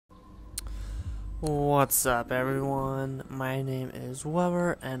What's up, everyone? My name is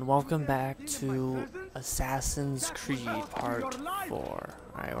Weber, and welcome back to Assassin's Creed Part 4.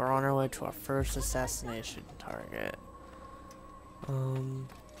 Alright, we're on our way to our first assassination target.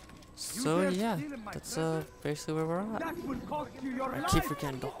 So yeah, that's basically where we're at. I keep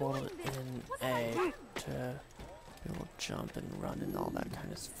forgetting to hold it in A to be able to jump and run and all that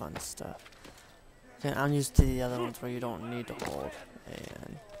kind of fun stuff. Okay, I'm used to the other ones where you don't need to hold A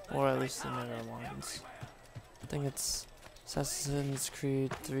in. Or at least the newer ones. I think it's Assassin's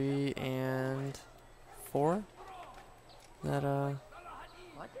Creed 3 and 4. That,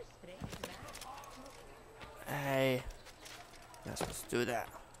 Hey. You're not supposed to do that.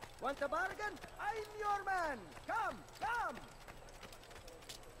 Want a bargain? I'm your man! Come, come!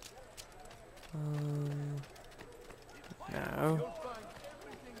 No.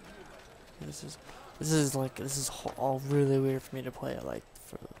 This is all really weird for me to play it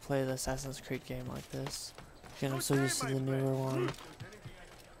play the Assassin's Creed game like this. Again, I'm so used to the newer one.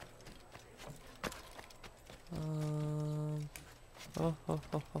 We'll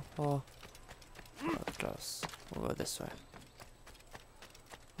go this way.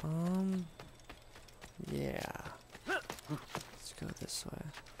 Yeah. Let's go this way.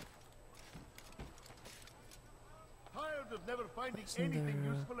 Tired of never finding anything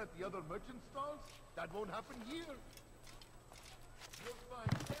useful at the other merchant stalls? That won't happen here.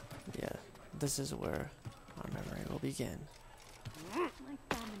 Yeah, this is where our memory will begin. My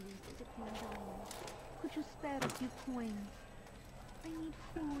family is sick and dying. Could you spare a few coins? I need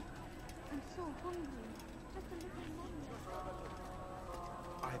food. I'm so hungry. Just a little money.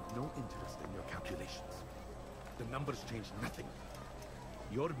 I have no interest in your calculations. The numbers change nothing.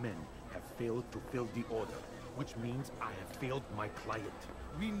 Your men have failed to fill the order, which means I have failed my client.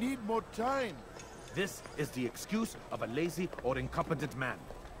 We need more time. This is the excuse of a lazy or incompetent man.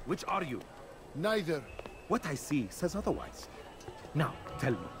 Which are you? Neither. What I see says otherwise. Now,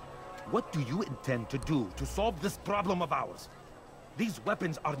 tell me, what do you intend to do to solve this problem of ours? These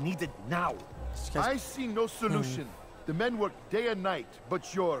weapons are needed now. I see no solution. The men work day and night,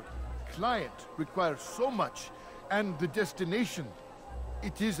 but your client requires so much, and the destination,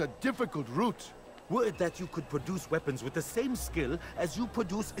 it is a difficult route. Were it that you could produce weapons with the same skill as you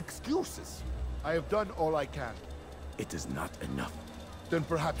produce excuses. I have done all I can. It is not enough. Then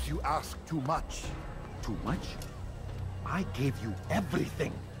perhaps you ask too much. Too much? I gave you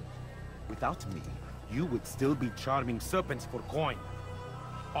everything. Without me, you would still be charming serpents for coin.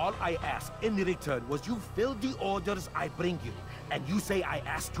 All I asked in return was you fill the orders I bring you, and you say I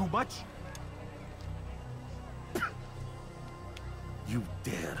asked too much? You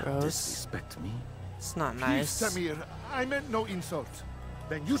dare disrespect me? It's not Please, nice. Samir, I meant no insult.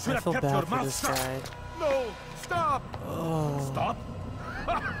 Then you should I have feel kept bad your for mouth this shut. guy. No, stop! Oh. Stop?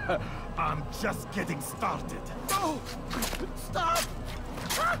 I'm just getting started. No! Stop!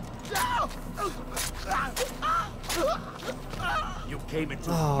 No! You came into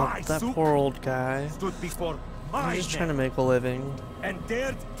Oh, my that soup, poor old guy. stood before my He's just men, trying to make a living. and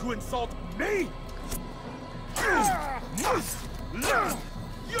dared to insult me. You must learn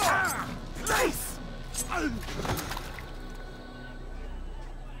your place.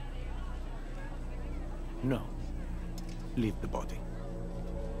 No. Leave the body.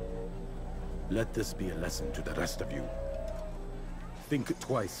 Let this be a lesson to the rest of you. Think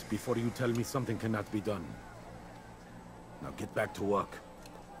twice before you tell me something cannot be done. Now get back to work.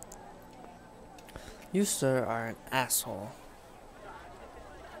 You, sir, are an asshole.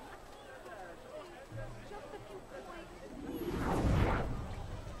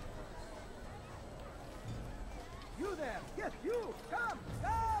 You there! Yes, you! Come!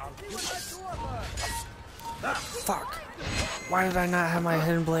 Come! See what I do offer! Fuck. Why did I not have my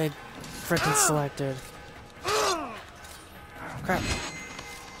hidden blade freaking selected? Crap.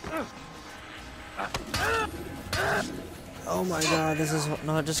 Oh my god, this is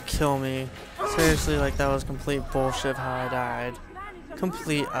no, just kill me. Seriously, like that was complete bullshit how I died.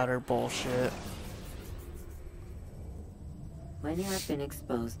 Complete utter bullshit. When you have been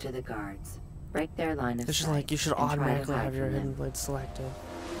exposed to the guards, break their line of It's just sight like you should and try to automatically hide have your from hidden them. blade selected.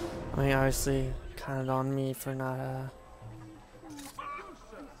 I mean, obviously, kind of on me for not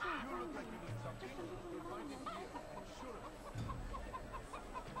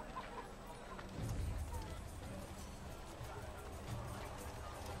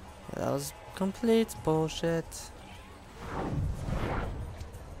Yeah, that was complete bullshit.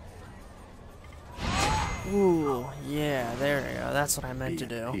 Ooh, yeah, there we go. That's what I meant to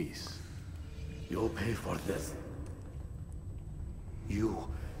do. Peace. You'll pay for this. You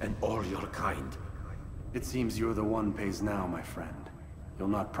and all your kind. It seems you're the one pays now, my friend. you'll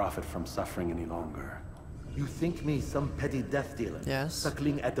not profit from suffering any longer. You think me some petty death dealer? Yes.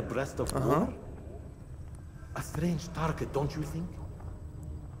 Suckling at the breast of war? A strange target, don't you think?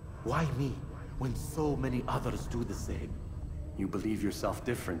 Why me, when so many others do the same? You believe yourself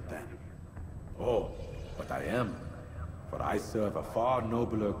different then? Oh, but I am. For I serve a far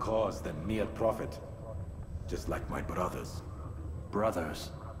nobler cause than mere profit. Just like my brothers.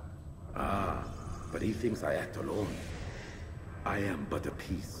 Brothers? Ah, but he thinks I act alone. I am but a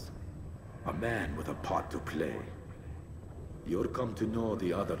piece. A man with a part to play. You'll come to know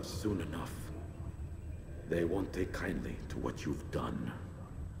the others soon enough. They won't take kindly to what you've done.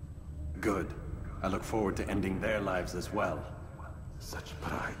 Good. I look forward to ending their lives as well. Such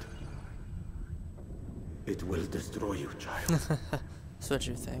pride. It will destroy you, child. That's what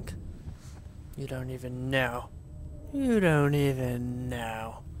you think. You don't even know. You don't even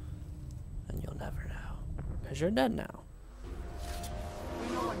know. And you'll never know. Because you're dead now.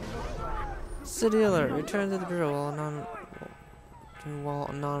 City alert. Return to the bureau while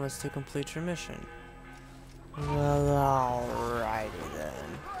anonymous to complete your mission. Well, alrighty then.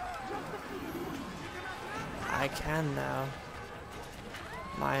 I can now.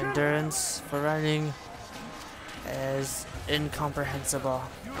 My endurance for running is incomprehensible.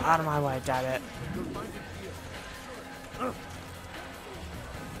 Out of my way, damn it.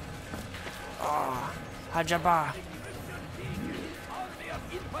 Oh, Hajaba.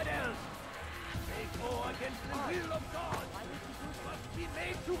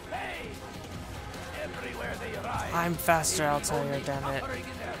 I'm faster, I'll tell you, damn it.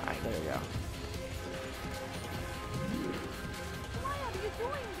 Alright, there we go.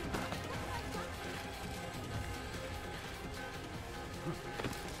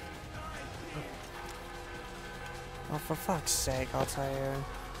 Oh, for fuck's sake, I'll tell you.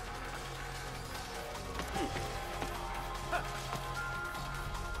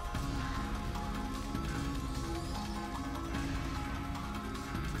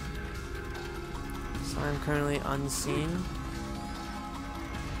 So I'm currently unseen.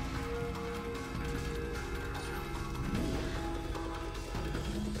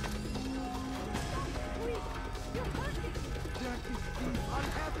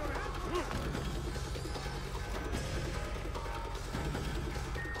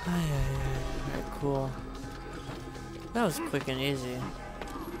 Alright, cool. That was quick and easy. You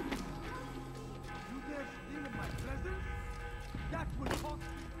dare steal in my presence? That will cost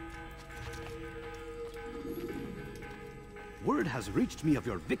Word has reached me of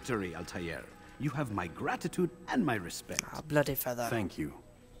your victory, Altair. You have my gratitude and my respect. Ah, bloody feather. Thank you.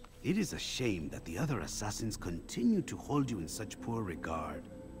 It is a shame that the other assassins continue to hold you in such poor regard.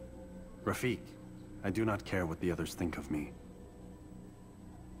 Rafik, I do not care what the others think of me.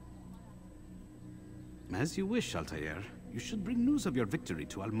 As you wish, Altair. You should bring news of your victory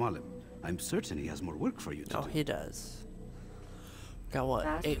to Al-Malim. I'm certain he has more work for you to Oh, do. he does. Got what,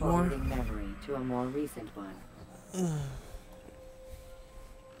 Fast 8 more? forwarding memory to a more recent one.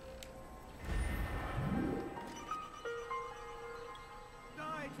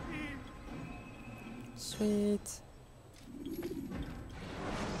 Sweet.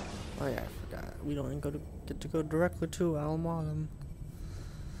 Oh yeah, I forgot. We don't even get to go directly to Al-Malim.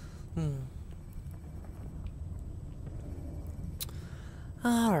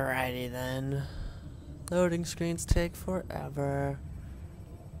 Alrighty then. Loading screens take forever.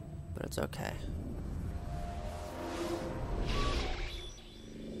 But it's okay.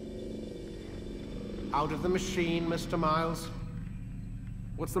 Out of the machine, Mr. Miles.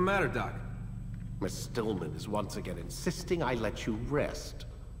 What's the matter, Doc? Miss Stillman is once again insisting I let you rest.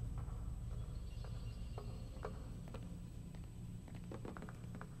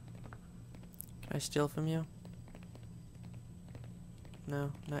 Can I steal from you?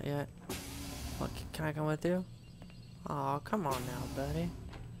 No, not yet. What, can I come with you? Oh, come on now, buddy.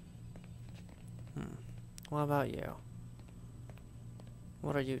 What about you?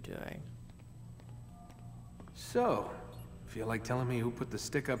 What are you doing? So, feel like telling me who put the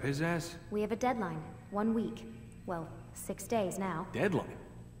stick up his ass? We have a deadline. 1 week. Well, 6 days now. Deadline?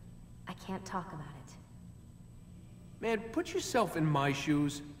 I can't talk about it. Man, put yourself in my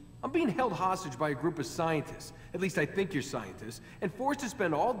shoes. I'm being held hostage by a group of scientists. At least I think you're scientists. And forced to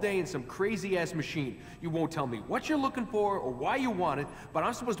spend all day in some crazy-ass machine. You won't tell me what you're looking for or why you want it, but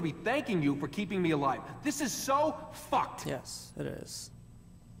I'm supposed to be thanking you for keeping me alive. This is so fucked! Yes, it is.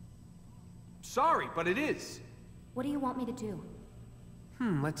 Sorry, but it is. What do you want me to do?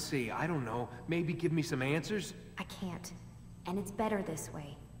 Let's see. I don't know. Maybe give me some answers? I can't. And it's better this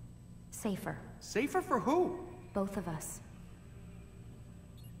way. Safer. Safer for who? Both of us.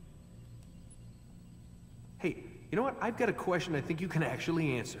 Hey, You know what? I've got a question I think you can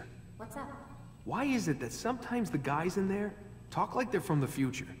actually answer. What's up? Why is it that sometimes the guys in there talk like they're from the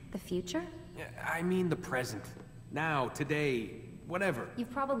future? The future? I mean the present. Now, today, whatever.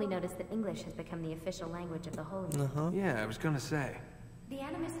 You've probably noticed that English has become the official language of the Holy Land. Yeah, I was gonna say. The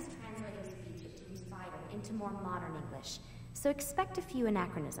Animus is translating speech at Two's Bible into more modern English, so expect a few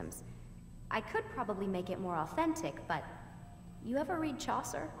anachronisms. I could probably make it more authentic, but... You ever read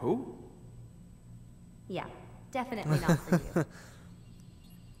Chaucer? Who? Yeah, definitely not for you.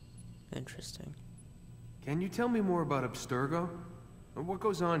 Interesting. Can you tell me more about Abstergo? What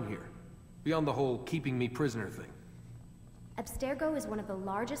goes on here? Beyond the whole keeping me prisoner thing. Abstergo is one of the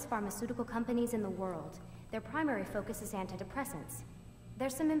largest pharmaceutical companies in the world. Their primary focus is antidepressants.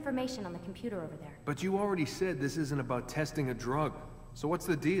 There's some information on the computer over there. But you already said this isn't about testing a drug. So what's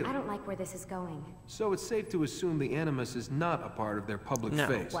the deal? I don't like where this is going. So it's safe to assume the Animus is not a part of their public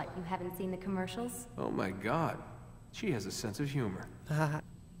face. What, you haven't seen the commercials? Oh my god. She has a sense of humor.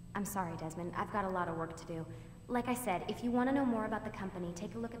 I'm sorry, Desmond. I've got a lot of work to do. Like I said, if you want to know more about the company,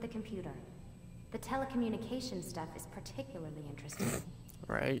 take a look at the computer. The telecommunications stuff is particularly interesting.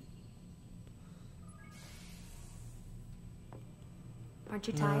 Right. Aren't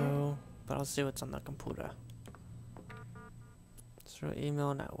you tired? No, but I'll see what's on the computer. Through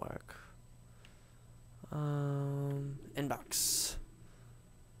email network. Inbox.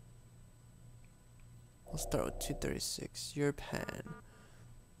 We'll start with 236. Your pen.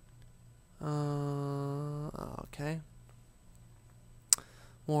 Okay.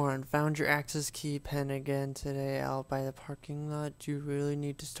 Warren, found your access key pen again today out by the parking lot. Do you really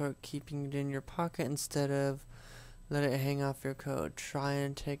need to start keeping it in your pocket instead of let it hang off your coat? Try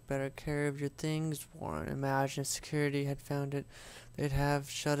and take better care of your things, Warren. Imagine if security had found it. They'd have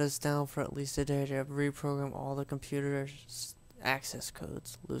shut us down for at least a day to reprogram all the computer access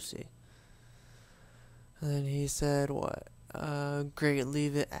codes, Lucy. And then he said, what? Great,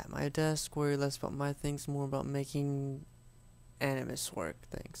 leave it at my desk. Worry less about my things, more about making Animus work.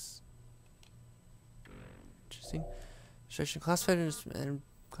 Thanks. Interesting. Instruction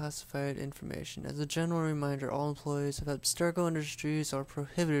classified information. As a general reminder, all employees of Abstergo Industries are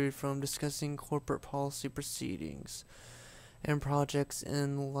prohibited from discussing corporate policy proceedings and projects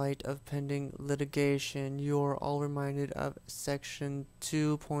in light of pending litigation. You are all reminded of Section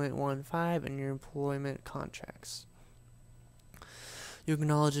 2.15 in your employment contracts. You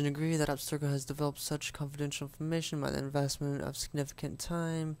acknowledge and agree that Abstergo has developed such confidential information by the investment of significant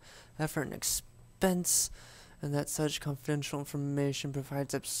time, effort, and expense, and that such confidential information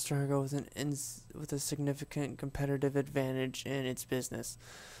provides Abstergo with a significant competitive advantage in its business.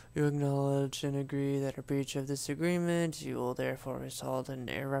 You acknowledge and agree that a breach of this agreement, you will therefore result in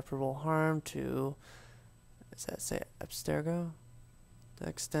irreparable harm to, does that say Abstergo? The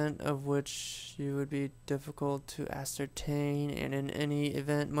extent of which you would be difficult to ascertain, and in any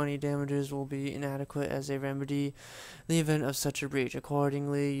event, money damages will be inadequate as a remedy in the event of such a breach.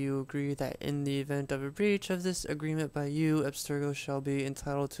 Accordingly, you agree that in the event of a breach of this agreement by you, Abstergo shall be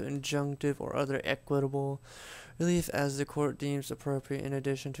entitled to injunctive or other equitable relief as the court deems appropriate, in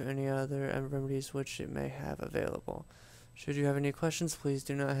addition to any other remedies which it may have available. Should you have any questions, please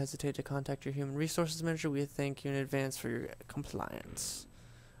do not hesitate to contact your human resources manager. We thank you in advance for your compliance.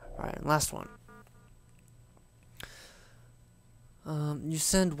 Alright, and last one. You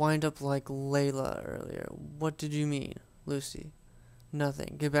said wind up like Layla earlier. What did you mean, Lucy?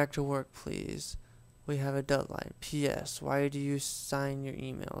 Nothing. Get back to work, please. We have a deadline. P.S. Why do you sign your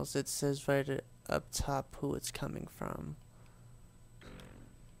emails? It says right up top who it's coming from.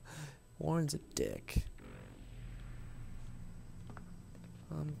 Warren's a dick.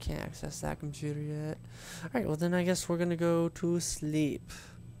 Can't access that computer yet. Alright, well then I guess we're gonna go to sleep.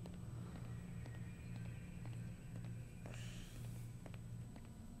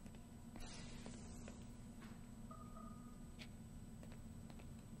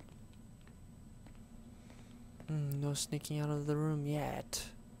 No sneaking out of the room yet.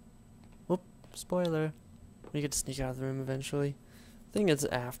 Whoop, spoiler. We get to sneak out of the room eventually. I think it's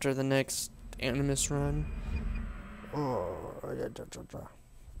after the next Animus run. The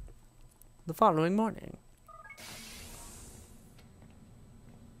following morning.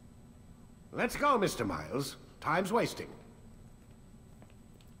 Let's go, Mr. Miles. Time's wasting.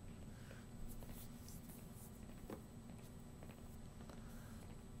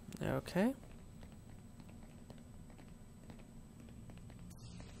 Okay.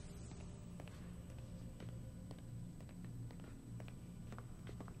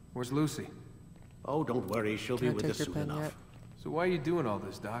 Where's Lucy? Oh, don't worry. She'll be with us soon enough. So why are you doing all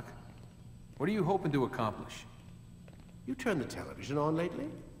this, Doc? What are you hoping to accomplish? You turned the television on lately?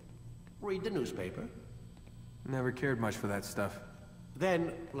 Read the newspaper? Never cared much for that stuff.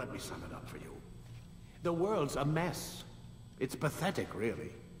 Then, let me sum it up for you. The world's a mess. It's pathetic,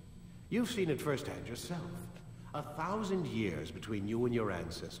 really. You've seen it firsthand yourself. 1,000 years between you and your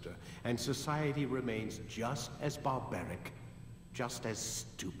ancestor, and society remains just as barbaric, just as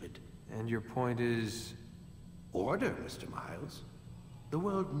stupid. And your point is? Order, Mr. Miles. The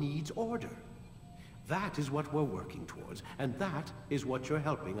world needs order. That is what we're working towards, and that is what you're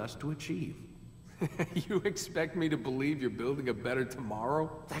helping us to achieve. You expect me to believe you're building a better tomorrow?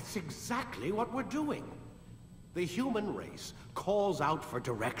 That's exactly what we're doing. The human race calls out for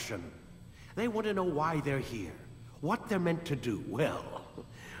direction. They want to know why they're here, what they're meant to do. Well,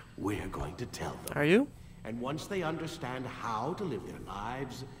 we're going to tell them. Are you? And once they understand how to live their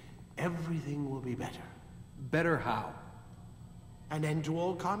lives, everything will be better. Better how? An end to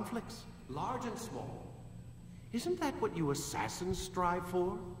all conflicts, large and small. Isn't that what you assassins strive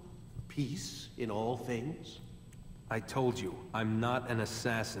for? Peace in all things? I told you, I'm not an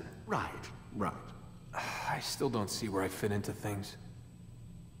assassin. Right, right. I still don't see where I fit into things.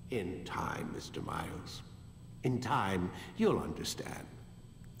 In time, Mr. Miles. In time, you'll understand.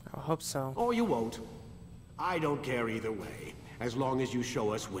 I hope so. Or you won't. I don't care either way, as long as you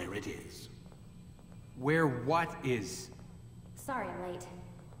show us where it is. Where what is? Sorry I'm late.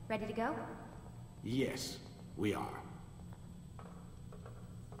 Ready to go? Yes, we are.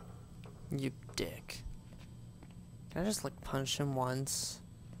 You dick. Can I just, like, punch him once?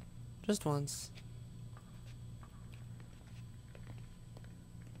 Just once.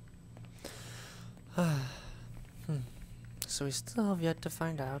 So we still have yet to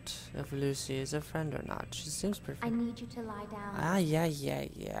find out if Lucy is a friend or not. She seems perfect. I need you to lie down. Ah, yeah.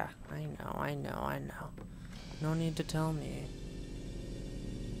 I know. No need to tell me.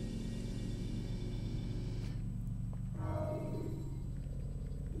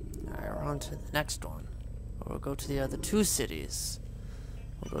 Alright, we're on to the next one. We'll go to the other two cities.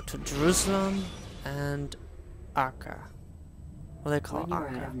 We'll go to Jerusalem and Acre. What do they call When you're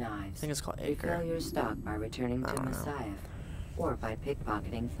Acre? out of knives, I think it's called Acre. refill your stock by returning to Messiah, or by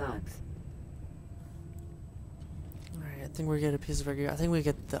pickpocketing thugs. Alright, I think we get a piece of our gear. I think we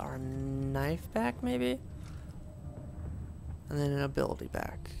get our knife back, maybe? And then an ability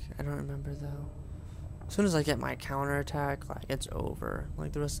back. I don't remember, though. As soon as I get my counterattack, like, it's over.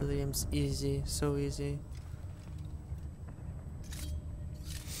 Like, the rest of the game's easy. So easy.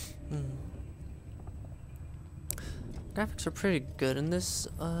 Graphics are pretty good in this,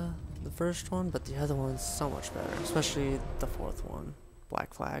 the first one, but the other one's so much better. Especially the fourth one,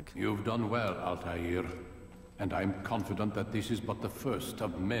 Black Flag. You've done well, Altair. And I'm confident that this is but the first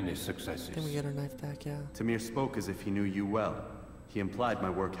of many successes. Can we get our knife back, yeah? Tamir spoke as if he knew you well. He implied my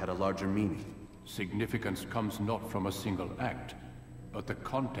work had a larger meaning. Significance comes not from a single act, but the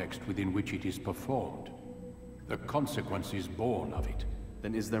context within which it is performed. The consequences born of it.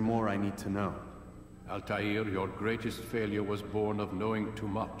 Then is there more I need to know? Altair, your greatest failure was born of knowing too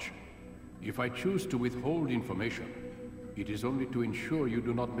much. If I choose to withhold information, it is only to ensure you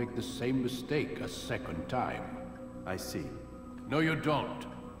do not make the same mistake a second time. I see. No, you don't.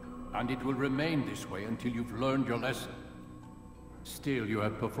 And it will remain this way until you've learned your lesson. Still, you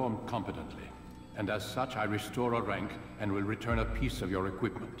have performed competently, and as such I restore a rank and will return a piece of your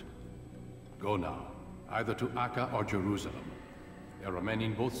equipment. Go now, either to Acre or Jerusalem. There are men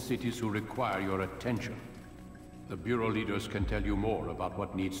in both cities who require your attention. The Bureau leaders can tell you more about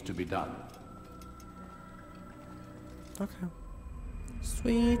what needs to be done. Okay.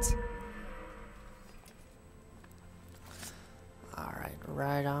 Sweet. Alright,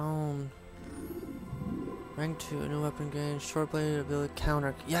 right on. Rank 2, a new weapon gain, short blade ability,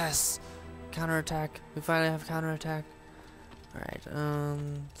 counter. Yes! Counterattack. We finally have counterattack. Alright,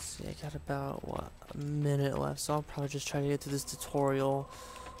 let's see, I got about, what, a minute left, so I'll probably just try to get through this tutorial.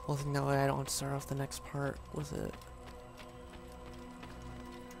 Hopefully that way I don't have to start off the next part with it.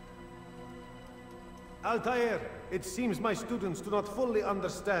 Altair, it seems my students do not fully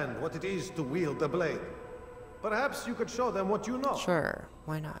understand what it is to wield a blade. Perhaps you could show them what you know. Sure,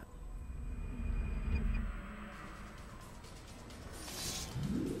 why not?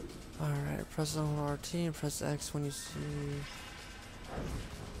 Alright, press on RT and press X when you see...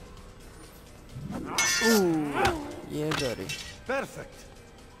 Ooh! Yeah, buddy. Perfect.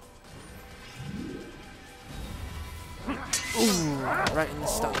 Ooh! Right in the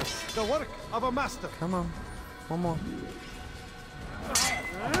stomach. The work of a master. Come on. One more.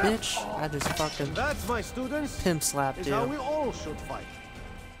 Bitch! I just fucking... That's my students. Pimp slapped is you. how we all should fight.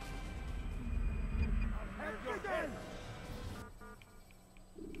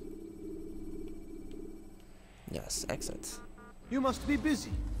 Yes, exit. You must be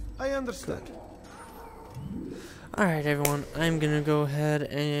busy. I understand. Alright, everyone, I'm gonna go ahead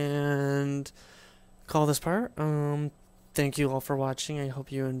and call this part. Thank you all for watching. I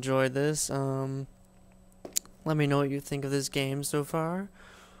hope you enjoyed this. Let me know what you think of this game so far.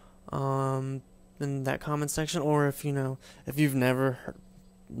 In that comment section, or if you know, if you've never heard,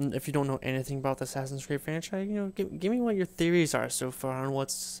 if you don't know anything about the Assassin's Creed franchise, you know, give me what your theories are so far on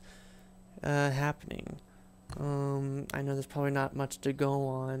what's happening. I know there's probably not much to go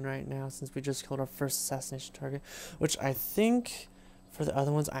on right now since we just killed our first assassination target, which I think for the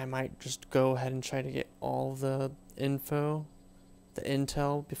other ones I might just go ahead and try to get all the info, the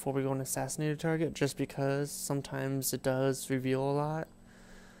intel, before we go and assassinate a target, just because sometimes it does reveal a lot.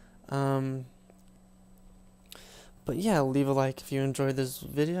 But yeah, leave a like if you enjoyed this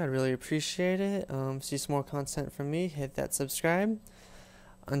video. I really appreciate it. See some more content from me. Hit that subscribe.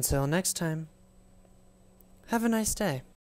 Until next time, have a nice day.